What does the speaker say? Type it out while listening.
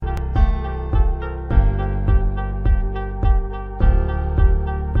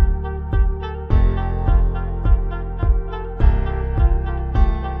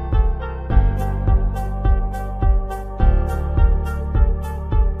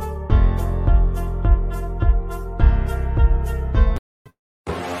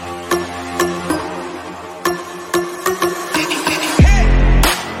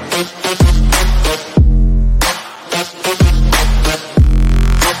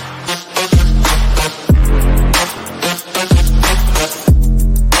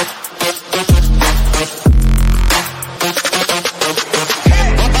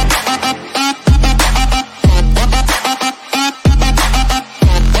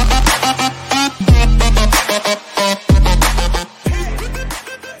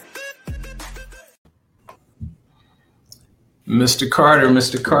Mr.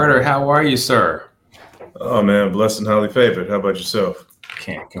 Carter, how are you, sir? Oh man, blessed and highly favored. How about yourself?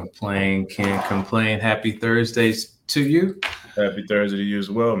 Can't complain. Happy Thursdays to you. Happy Thursday to you as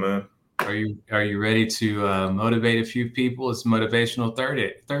well, man. Are you ready to motivate a few people? It's motivational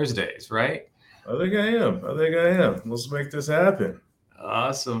Thursdays, right? I think I am. Let's make this happen.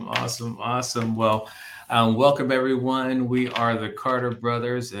 Awesome. Well, welcome everyone. We are the Carter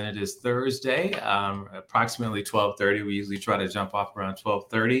Brothers, and it is Thursday, approximately 12:30. We usually try to jump off around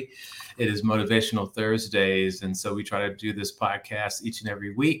 12:30. It is Motivational Thursdays, and so we try to do this podcast each and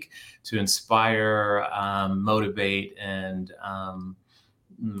every week to inspire, motivate, and I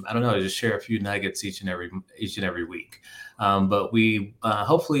don't know, just share a few nuggets each and every week. But we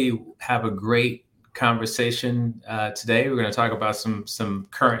hopefully have a great conversation today. We're going to talk about some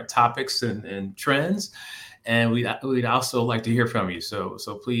current topics and trends, and we'd also like to hear from you. So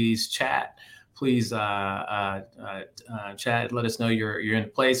please chat. Please chat. Let us know you're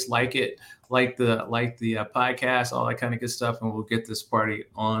in place. Like it, like the podcast, all that kind of good stuff, and we'll get this party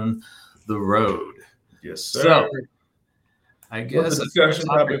on the road. Yes, sir. So, I guess what's the discussion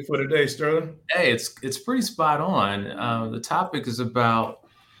topic for today, Sterling? Hey, it's pretty spot on. The topic is about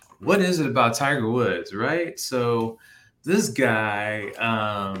what is it about Tiger Woods, right? So this guy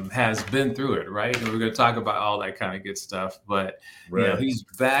has been through it, right? And we're going to talk about all that kind of good stuff. But right. He's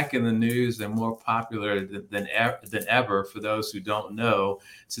back in the news and more popular than ever. For those who don't know,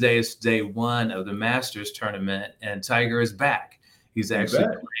 today is day one of the Masters tournament, and Tiger is back. He's actually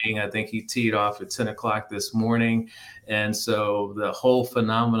playing. I think he teed off at 10 o'clock this morning. And so the whole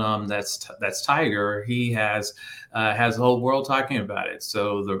phenomenon that's Tiger, he has the whole world talking about it.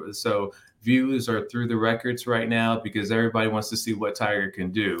 So views are through the records right now because everybody wants to see what Tiger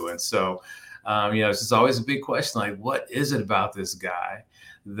can do. And so, it's always a big question, like, what is it about this guy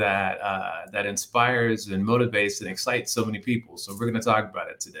that inspires and motivates and excites so many people? So we're going to talk about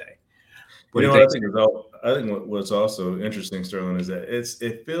it today. I think what's also interesting, Sterling, is that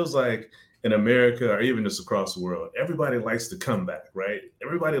it feels like in America or even just across the world, everybody likes to come back, right?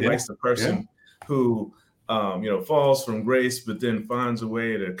 Everybody likes the person who, falls from grace, but then finds a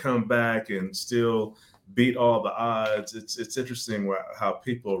way to come back and still beat all the odds. It's interesting how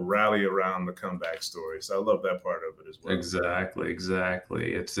people rally around the comeback story. So I love that part of it as well.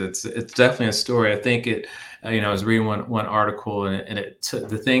 Exactly. It's definitely a story. I think I was reading one article, and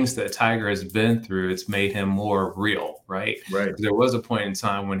the things that Tiger has been through, it's made him more real, right? Right. There was a point in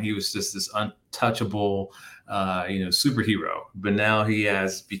time when he was just this untouchable, superhero, but now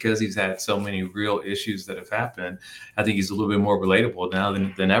because he's had so many real issues that have happened, I think he's a little bit more relatable now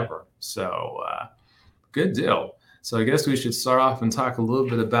than ever. So, good deal. So I guess we should start off and talk a little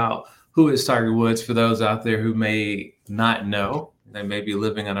bit about who is Tiger Woods for those out there who may not know. They may be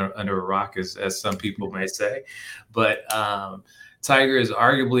living under a rock, as some people may say. But Tiger is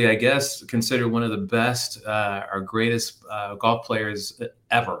arguably, I guess, considered one of the best or greatest golf players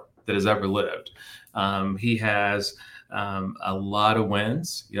ever that has ever lived. He has a lot of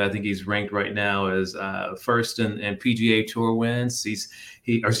wins. I think he's ranked right now as first in PGA Tour wins.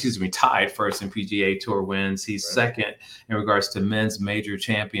 Tied first in PGA Tour wins. He's second in regards to men's major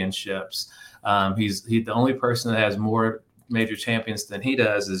championships. He's the only person that has more major champions than he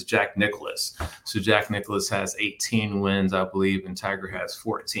does is Jack Nicklaus. So Jack Nicklaus has 18 wins, I believe, and Tiger has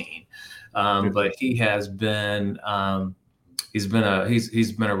 14. But he has been he's been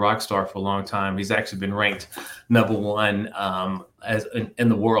a rock star for a long time. He's actually been ranked number one in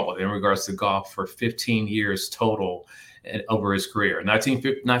the world in regards to golf for 15 years total over his career. Not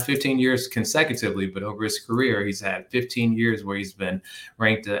 15 years consecutively, but over his career, he's had 15 years where he's been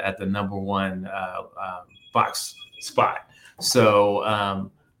ranked at the number one box spot.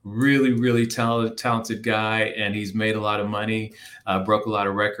 So really talented guy, and he's made a lot of money, broke a lot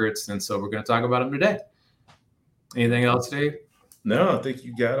of records, and so we're going to talk about him today. Anything else, Dave? No, I think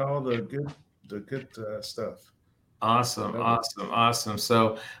you got all the good stuff. Awesome.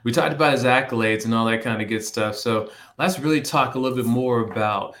 So we talked about his accolades and all that kind of good stuff. So let's really talk a little bit more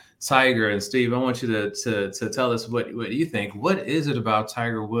about Tiger. And Steve, I want you to tell us what you think. What is it about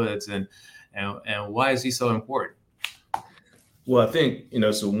Tiger Woods, and why is he so important? Well, I think,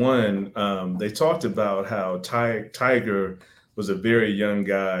 so one, they talked about how Tiger was a very young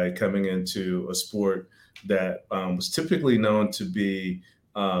guy coming into a sport that was typically known to be,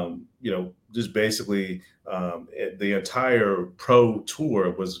 just basically the entire pro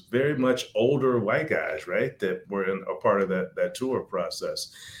tour was very much older white guys, right, that were a part of that tour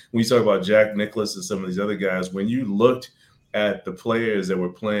process. When you talk about Jack Nicklaus and some of these other guys, when you looked at the players that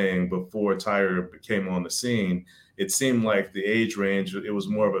were playing before Tiger came on the scene, it seemed like the age range, it was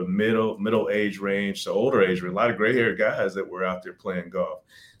more of a middle age range to older age range, a lot of gray haired guys that were out there playing golf.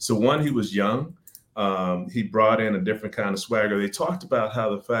 So one, he was young. He brought in a different kind of swagger. They talked about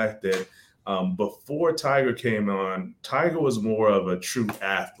how the fact that before Tiger came on, Tiger was more of a true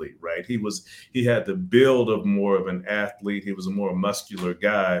athlete, right? He had the build of more of an athlete. He was a more muscular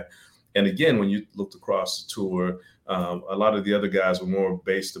guy. And again, when you looked across the tour, a lot of the other guys were more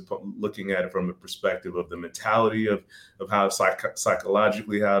based upon looking at it from the perspective of the mentality of how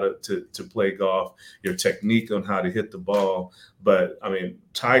psychologically how to play golf, your technique on how to hit the ball. But I mean,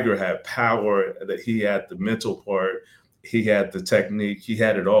 Tiger had power, that he had the mental part, he had the technique, he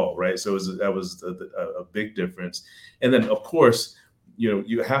had it all, right? So that was a big difference. And then, of course,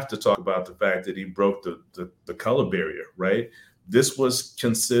 you have to talk about the fact that he broke the color barrier, right? This was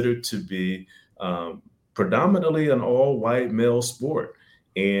considered to be predominantly an all-white male sport.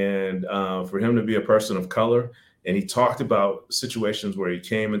 And for him to be a person of color, and he talked about situations where he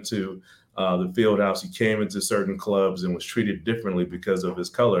came into the field house, he came into certain clubs and was treated differently because of his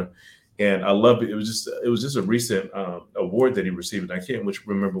color. And I loved it. It was just a recent award that he received. And I can't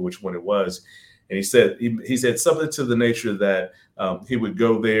remember which one it was. And he said something to the nature that he would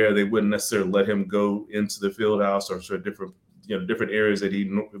go there. They wouldn't necessarily let him go into the field house or sort of different areas that he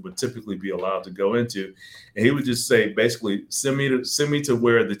would typically be allowed to go into. And he would just say, basically, send me to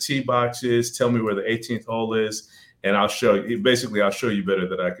where the tee box is, tell me where the 18th hole is, and I'll show you. Basically, I'll show you better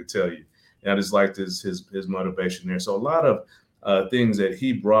than I could tell you. And I just liked his motivation there. So a lot of things that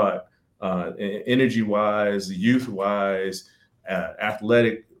he brought, energy-wise, youth-wise,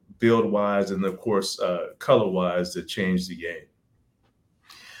 athletic build-wise, and of course, color-wise, that changed the game.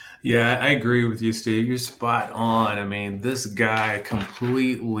 Yeah, I agree with you, Steve. You're spot on. I mean, this guy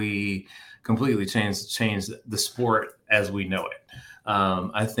completely changed the sport as we know it.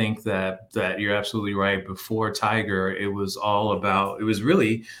 I think that you're absolutely right. Before Tiger, it was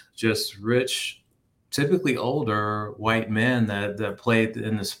really just rich, typically older white men that played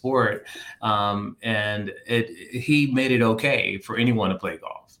in the sport, and he made it okay for anyone to play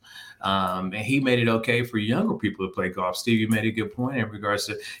golf. And he made it okay for younger people to play golf. Steve, you made a good point in regards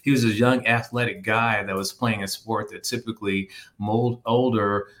to he was a young athletic guy that was playing a sport that typically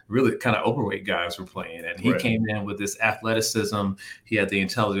older, really kind of overweight guys were playing. And he came in with this athleticism. He had the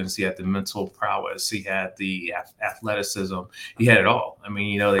intelligence. He had the mental prowess. He had the athleticism. He had it all. I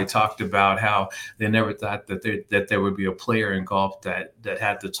mean, they talked about how they never thought that there would be a player in golf that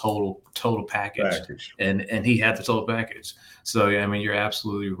had the total package. And he had the total package. So, I mean, you're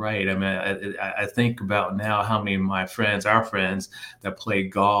absolutely right. I mean, I think about now how many of our friends that play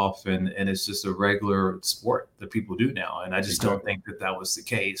golf, and it's just a regular sport that people do now. And I just don't think that was the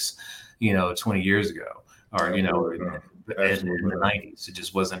case, 20 years ago, or, in the 90s. It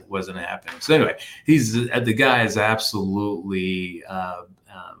just wasn't happening. So anyway, the guy is absolutely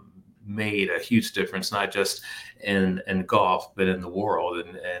made a huge difference, not just in golf, but in the world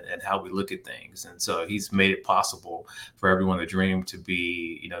and how we look at things. And so he's made it possible for everyone to dream to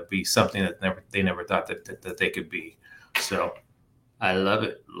be something that they never thought that they could be. So I love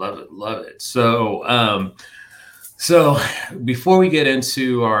it. So before we get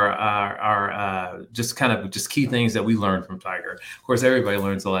into our just key things that we learned from Tiger, of course, everybody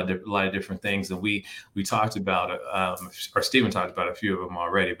learns a lot of different things, and we talked about or Stephen talked about a few of them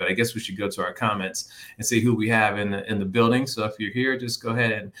already. But I guess we should go to our comments and see who we have in the building. So if you're here, just go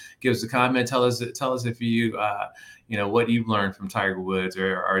ahead and give us a comment. Tell us if you what you've learned from Tiger Woods,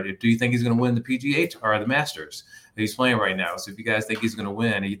 or do you think he's going to win the PGA or the Masters that he's playing right now? So if you guys think he's going to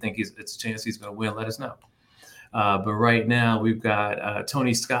win, and you think it's a chance he's going to win, let us know. But right now we've got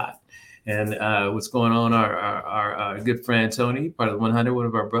Tony Scott, and what's going on? Our good friend Tony, part of the 100, one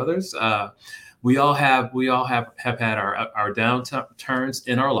of our brothers. We all have had our downturns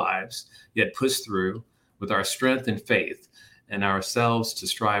in our lives, yet pushed through with our strength and faith and ourselves to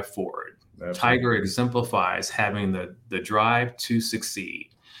strive forward. Absolutely. Tiger exemplifies having the drive to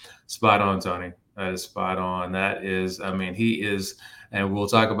succeed. Spot on, Tony. That is spot on. That is, I mean, he is. And we'll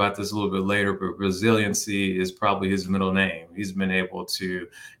talk about this a little bit later, but resiliency is probably his middle name. He's been able to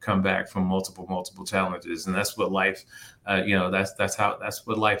come back from multiple challenges, and that's what life, that's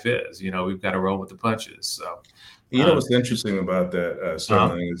what life is. We've got to roll with the punches. So, what's interesting about that,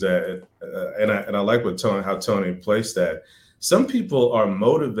 Sterling, is that, and I like how Tony placed that. Some people are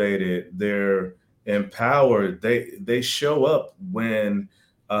motivated, they're empowered, they show up when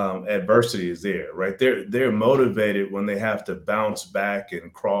adversity is there, right? They're motivated when they have to bounce back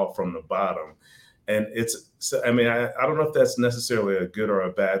and crawl from the bottom. And I don't know if that's necessarily a good or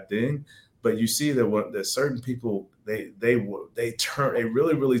a bad thing, but you see that certain people, they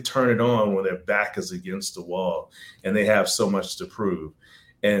really turn it on when their back is against the wall and they have so much to prove.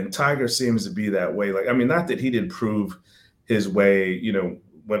 And Tiger seems to be that way. Like, I mean, not that he didn't prove his way,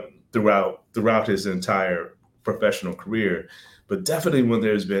 when throughout his entire professional career, but definitely when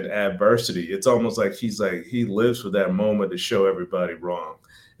there's been adversity, it's almost like he lives for that moment to show everybody wrong.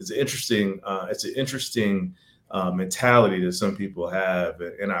 It's an interesting mentality that some people have,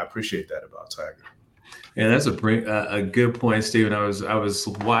 and I appreciate that about Tiger. Yeah, that's a good point, Stephen. I was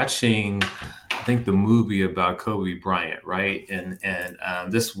watching, I think, the movie about Kobe Bryant, right? And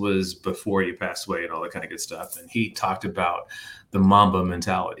this was before he passed away and all that kind of good stuff. And he talked about the Mamba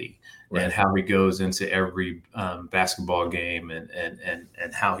mentality, right, and how he goes into every basketball game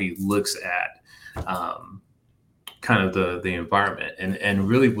and how he looks at kind of the environment, and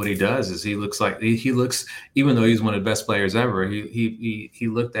really what he does is he looks, even though he's one of the best players ever, he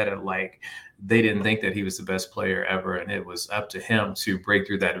looked at it like they didn't think that he was the best player ever, and it was up to him to break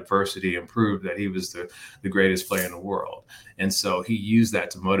through that adversity and prove that he was the greatest player in the world. And so he used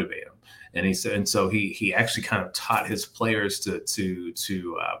that to motivate him. And so he actually kind of taught his players to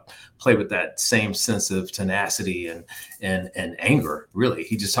play with that same sense of tenacity and anger. Really,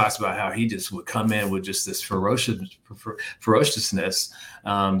 he just talks about how he just would come in with just this ferociousness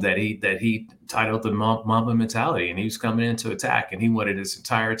that he titled the Mamba mentality, and he was coming in to attack, and he wanted his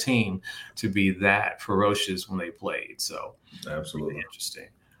entire team to be that ferocious when they played. So absolutely really interesting.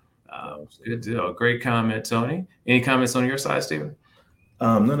 Good deal. Great comment, Tony. Any comments on your side, Stephen?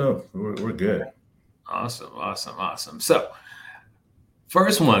 No, we're good. Awesome. So,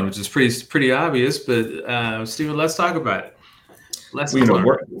 first one, which is pretty obvious, but Stephen, let's talk about it.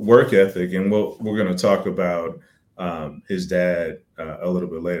 Work ethic, and we're going to talk about his dad a little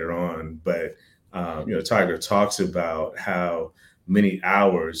bit later on. But Tiger talks about how many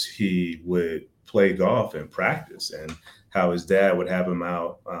hours he would play golf and practice, and how his dad would have him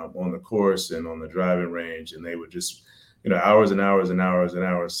out on the course and on the driving range, and they would just hours and hours and hours and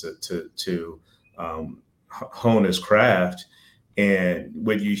hours to hone his craft. And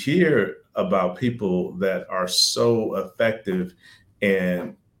when you hear about people that are so effective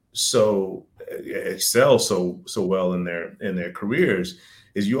and so excel so well in their careers,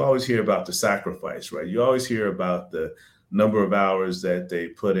 is you always hear about the sacrifice, right? You always hear about the number of hours that they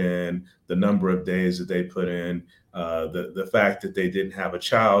put in, the number of days that they put in, the fact that they didn't have a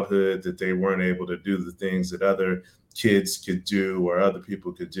childhood, that they weren't able to do the things that other kids could do or other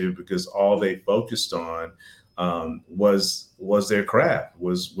people could do, because all they focused on was their craft,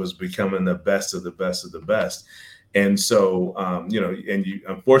 was becoming the best of the best of the best. And so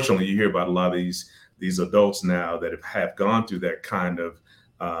unfortunately you hear about a lot of these adults now that have gone through that kind of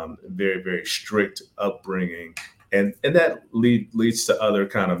very, very strict upbringing, and that leads to other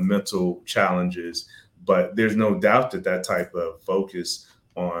kind of mental challenges. But there's no doubt that type of focus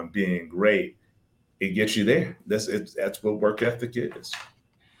on being great, it gets you there. That's what work ethic is.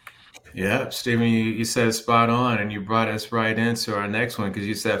 Yeah, Stephen, you said spot on, and you brought us right into our next one, because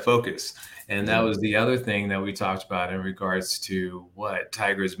you said focus. And that was the other thing that we talked about in regards to what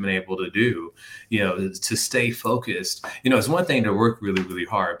Tiger's been able to do, to stay focused. It's one thing to work really, really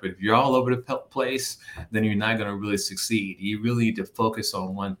hard, but if you're all over the place, then you're not going to really succeed. You really need to focus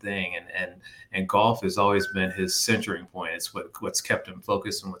on one thing, and golf has always been his centering point. It's what's kept him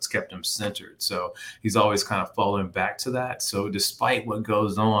focused and what's kept him centered. So he's always kind of falling back to that. So despite what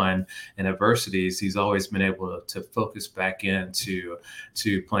goes on in adversities, he's always been able to focus back into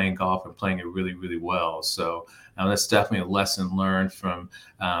playing golf and playing it really, really well. So that's definitely a lesson learned from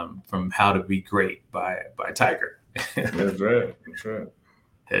How to Be Great by Tiger. That's right.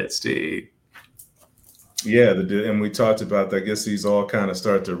 Head Steve. Yeah, and we talked about that. I guess these all kind of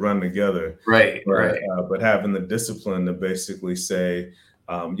start to run together. Right. But having the discipline to basically say,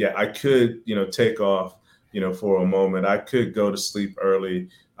 I could, take off, for a moment. I could go to sleep early.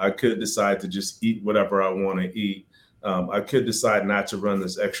 I could decide to just eat whatever I want to eat. I could decide not to run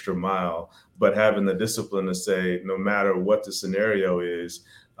this extra mile, but having the discipline to say, no matter what the scenario is,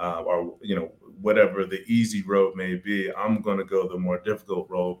 or whatever the easy road may be, I'm going to go the more difficult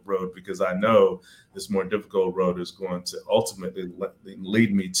road, because I know this more difficult road is going to ultimately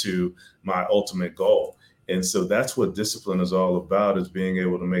lead me to my ultimate goal. And so that's what discipline is all about, is being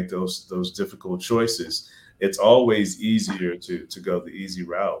able to make those difficult choices. It's always easier to go the easy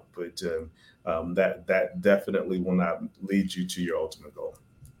route, but that definitely will not lead you to your ultimate goal.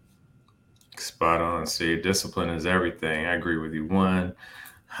 Spot on. See, discipline is everything. I agree with you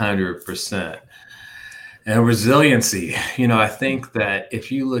 100%. And resiliency. I think that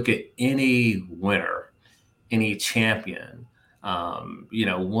if you look at any winner, any champion,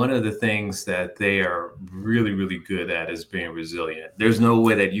 One of the things that they are really, really good at is being resilient. There's no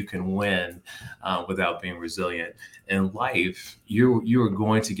way that you can win without being resilient. In life, you are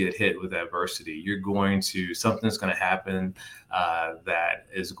going to get hit with adversity. Something's going to happen that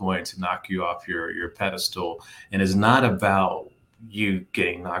is going to knock you off your pedestal, and it's not about you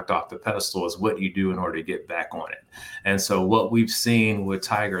getting knocked off the pedestal, is what you do in order to get back on it. And so what we've seen with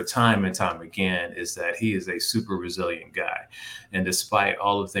Tiger time and time again is that he is a super resilient guy. And despite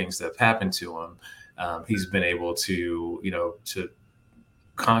all the things that have happened to him, he's been able to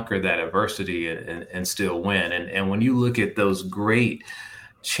conquer that adversity and still win. And when you look at those great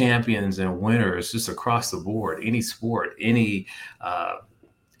champions and winners just across the board, any sport, any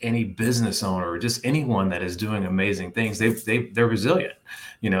business owner, or just anyone that is doing amazing things, they're resilient.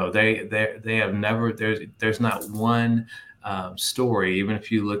 They have never, there's not one story, even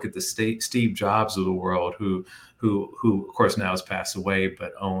if you look at the Steve Jobs of the world, who of course now has passed away,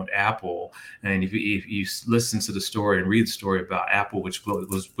 but owned Apple. And if you listen to the story and read the story about Apple, which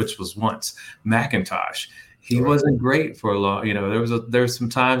was once Macintosh, he wasn't great for a long, there's some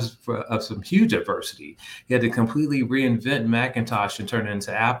times of some huge adversity. He had to completely reinvent Macintosh and turn it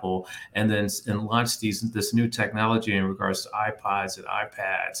into Apple, and launch this new technology in regards to iPods and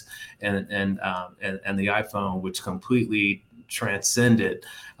iPads and the iPhone, which completely transcended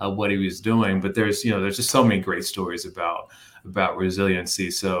what he was doing. But there's just so many great stories about resiliency.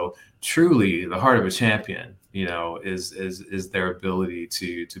 So truly, the heart of a champion, is their ability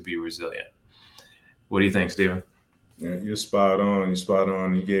to be resilient. What do you think, Stephen? Yeah, you're spot on.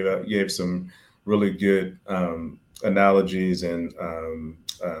 You gave some really good analogies and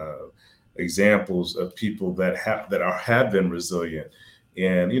examples of people that have been resilient.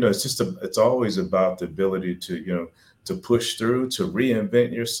 And it's always about the ability to push through, to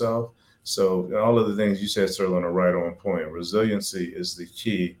reinvent yourself. So all of the things you said, Sterling, are right on point. Resiliency is the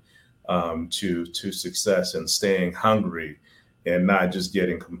key to success, and staying hungry and not just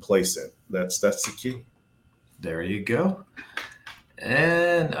getting complacent. That's the key. There you go.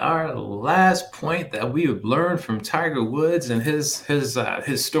 And our last point that we have learned from Tiger Woods and his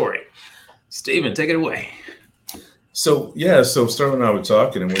story. Stephen, take it away. So Sterling and I were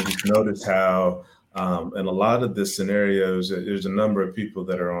talking, and we just noticed how in a lot of the scenarios, there's a number of people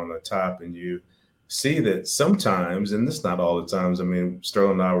that are on the top, and you see that sometimes, and it's not all the times. I mean,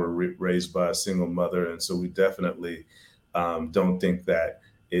 Sterling and I were raised by a single mother, and so we definitely don't think that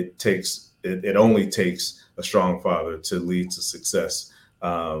it only takes a strong father to lead to success.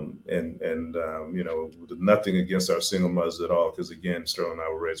 Nothing against our single mothers at all, because again, Sterling and I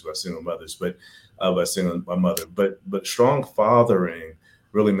were raised by single mothers, but by mother. But strong fathering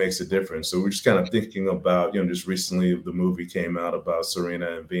really makes a difference. So we're just kind of thinking about, just recently the movie came out about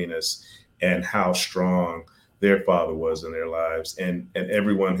Serena and Venus and how strong their father was in their lives, and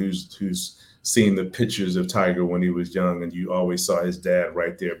everyone who's seen the pictures of Tiger when he was young, and you always saw his dad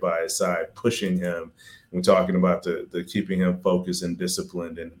right there by his side pushing him. We're talking about the keeping him focused and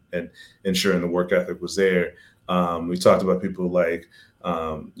disciplined, and ensuring the work ethic was there. We talked about people like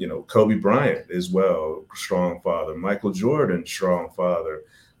Kobe Bryant as well, strong father. Michael Jordan, strong father.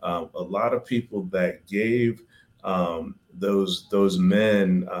 A lot of people that gave those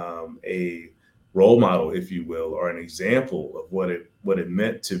men a role model, if you will, or an example of what it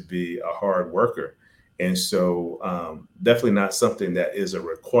meant to be a hard worker. And so definitely not something that is a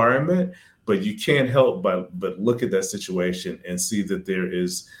requirement, but you can't help but look at that situation and see that there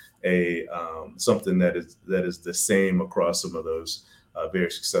is a something that is the same across some of those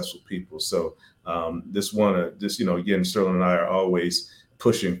very successful people. So again, Sterling and I are always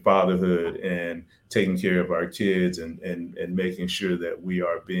pushing fatherhood and taking care of our kids, and making sure that we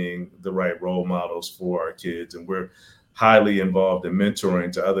are being the right role models for our kids. And we're highly involved in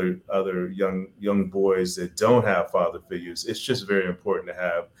mentoring to other young boys that don't have father figures. It's just very important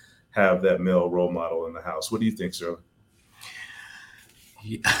to have that male role model in the house. What do you think, sir?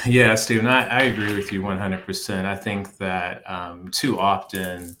 Yeah, Stephen, I agree with you 100%. I think that too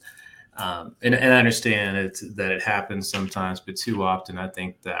often, and I understand that it happens sometimes, but too often I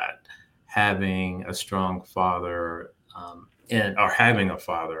think that having a strong father or having a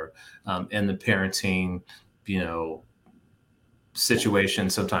father in the parenting, situation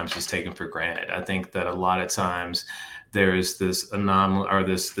sometimes is taken for granted. I think that a lot of times there's this anomaly, or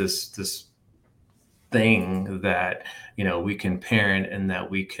this thing that we can parent, and that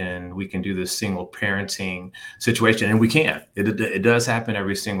we can do this single parenting situation, and we can. It does happen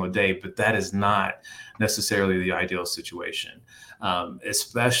every single day, but that is not necessarily the ideal situation,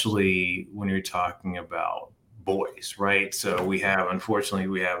 especially when you're talking about boys, right? So unfortunately,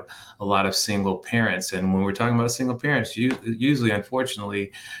 we have a lot of single parents. And when we're talking about single parents, usually,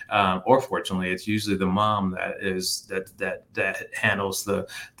 unfortunately, or fortunately, it's usually the mom that handles the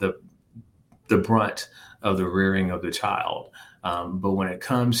brunt of the rearing of the child. But when it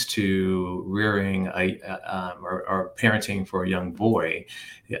comes to rearing or parenting for a young boy,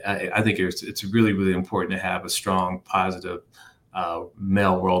 I think it's really, really important to have a strong, positive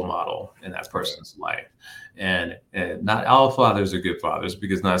male role model in that person's life. And not all fathers are good fathers,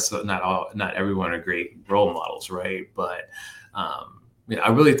 because not everyone are great role models, right? But I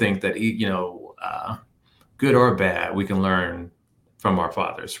really think that good or bad, we can learn from our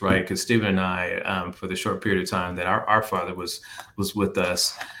fathers, right? Because Stephen and I, for the short period of time that our father was with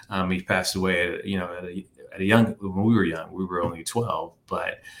us, he passed away at a young, when we were young. We were only 12,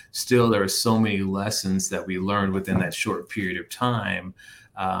 but still there are so many lessons that we learned within that short period of time,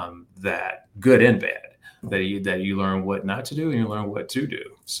 that good and bad, that you learn what not to do and you learn what to do.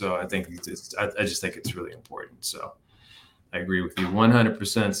 So I think I just think it's really important. So I agree with you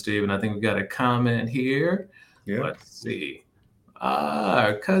 100%, Steve. And I think we got a comment here. Yeah. Let's see.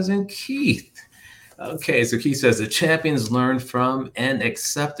 Cousin Keith. Okay, so Keith says the champions learn from and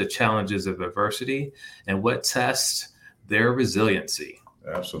accept the challenges of adversity, and what tests their resiliency.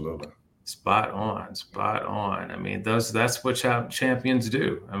 Absolutely. Spot on. I mean, that's what champions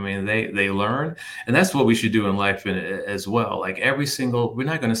do. I mean, they learn, and that's what we should do in life as well. Like we're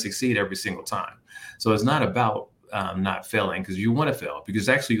not going to succeed every single time. So it's not about not failing because you want to fail, because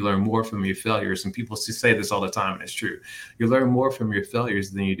actually you learn more from your failures. And people say this all the time, and it's true. You learn more from your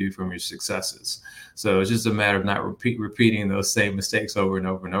failures than you do from your successes. So it's just a matter of not repeating those same mistakes over and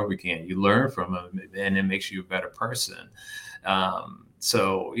over and over again. You learn from them, and it makes you a better person.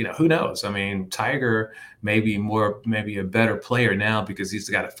 So, who knows? I mean, Tiger may be a better player now because he's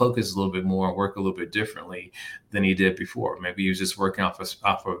got to focus a little bit more and work a little bit differently than he did before. Maybe he was just working off of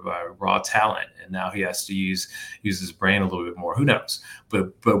raw talent, and now he has to use his brain a little bit more. Who knows?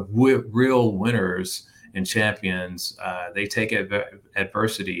 But real winners and champions, they take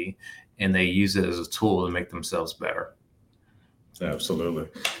adversity and they use it as a tool to make themselves better. Absolutely.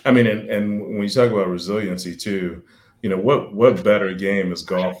 I mean, and when you talk about resiliency too, what better game is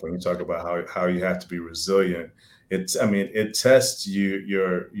golf when you talk about how you have to be resilient? It tests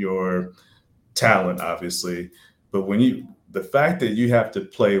your talent, obviously, but the fact that you have to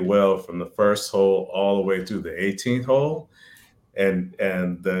play well from the first hole all the way through the 18th hole, and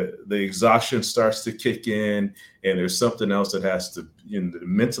the exhaustion starts to kick in, and there's something else that has to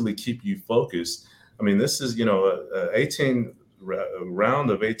mentally keep you focused. I mean, this is a round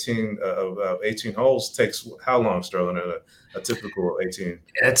of 18 holes takes how long, Sterling? A typical 18?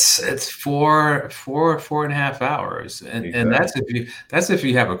 It's four and a half hours, and exactly. and that's if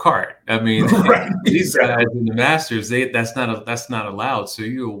you have a cart. I mean, right. These guys in the Masters, that's not allowed. So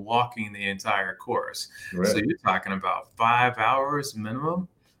you're walking the entire course. Right. So you're talking about 5 hours minimum.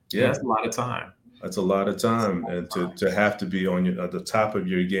 Yeah, that's a lot of time. That's a lot of time, and to have to be at the top of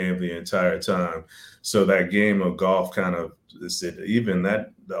your game the entire time. So that game of golf kind of even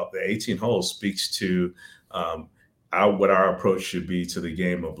that the 18 holes speaks to what our approach should be to the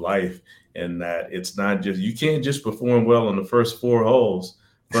game of life, and that it's not just, you can't just perform well on the first 4 holes,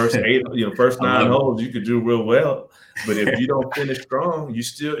 first 8, first 9 holes you could do real well, but if you don't finish strong, you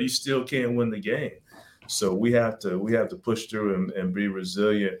still can't win the game. So we have to push through and be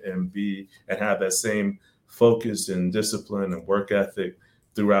resilient and have that same focus and discipline and work ethic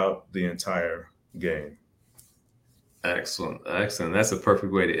throughout the entire game. Excellent. That's a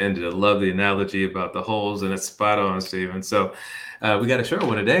perfect way to end it. I love the analogy about the holes, and it's spot on, Stephen. So we got a short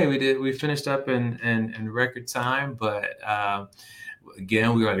one today. We finished up in record time, but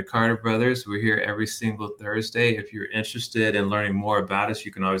again, we are the Carter Brothers. We're here every single Thursday. If you're interested in learning more about us,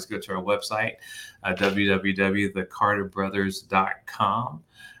 you can always go to our website, www.thecarterbrothers.com.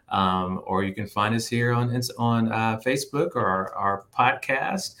 Or you can find us here on Facebook, or our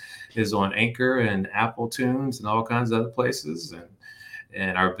podcast is on Anchor and Apple Tunes and all kinds of other places.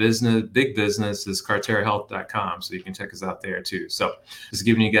 And our big business is carterahealth.com. So you can check us out there too. So just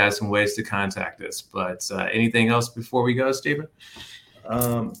giving you guys some ways to contact us. But anything else before we go, Stephen?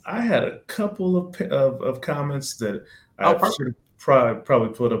 I had a couple of comments that I should have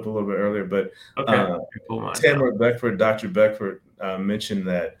probably put up a little bit earlier, but Tamara Beckford, Dr. Beckford mentioned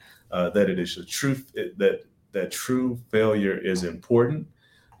that it is a truth that true failure is important.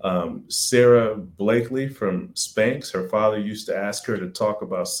 Sarah Blakely from Spanx, her father used to ask her to talk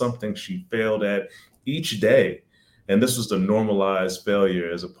about something she failed at each day, and this was to normalize failure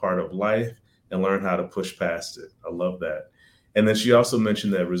as a part of life and learn how to push past it. I love that. And then she also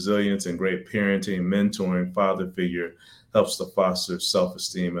mentioned that resilience and great parenting, mentoring, father figure helps to foster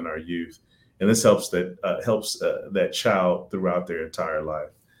self-esteem in our youth, and this helps that child throughout their entire life.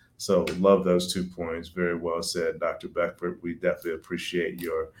 So love those 2 points. Very well said, Dr. Beckford. We definitely appreciate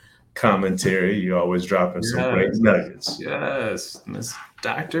your commentary. You're always dropping some great nuggets. Yes, Miss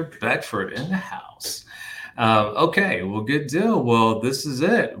Dr. Beckford in the house. Okay, well, good deal. Well, this is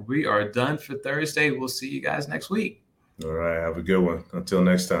it. We are done for Thursday. We'll see you guys next week. All right, have a good one. Until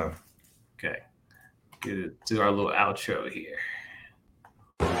next time. Okay, get it to our little outro here.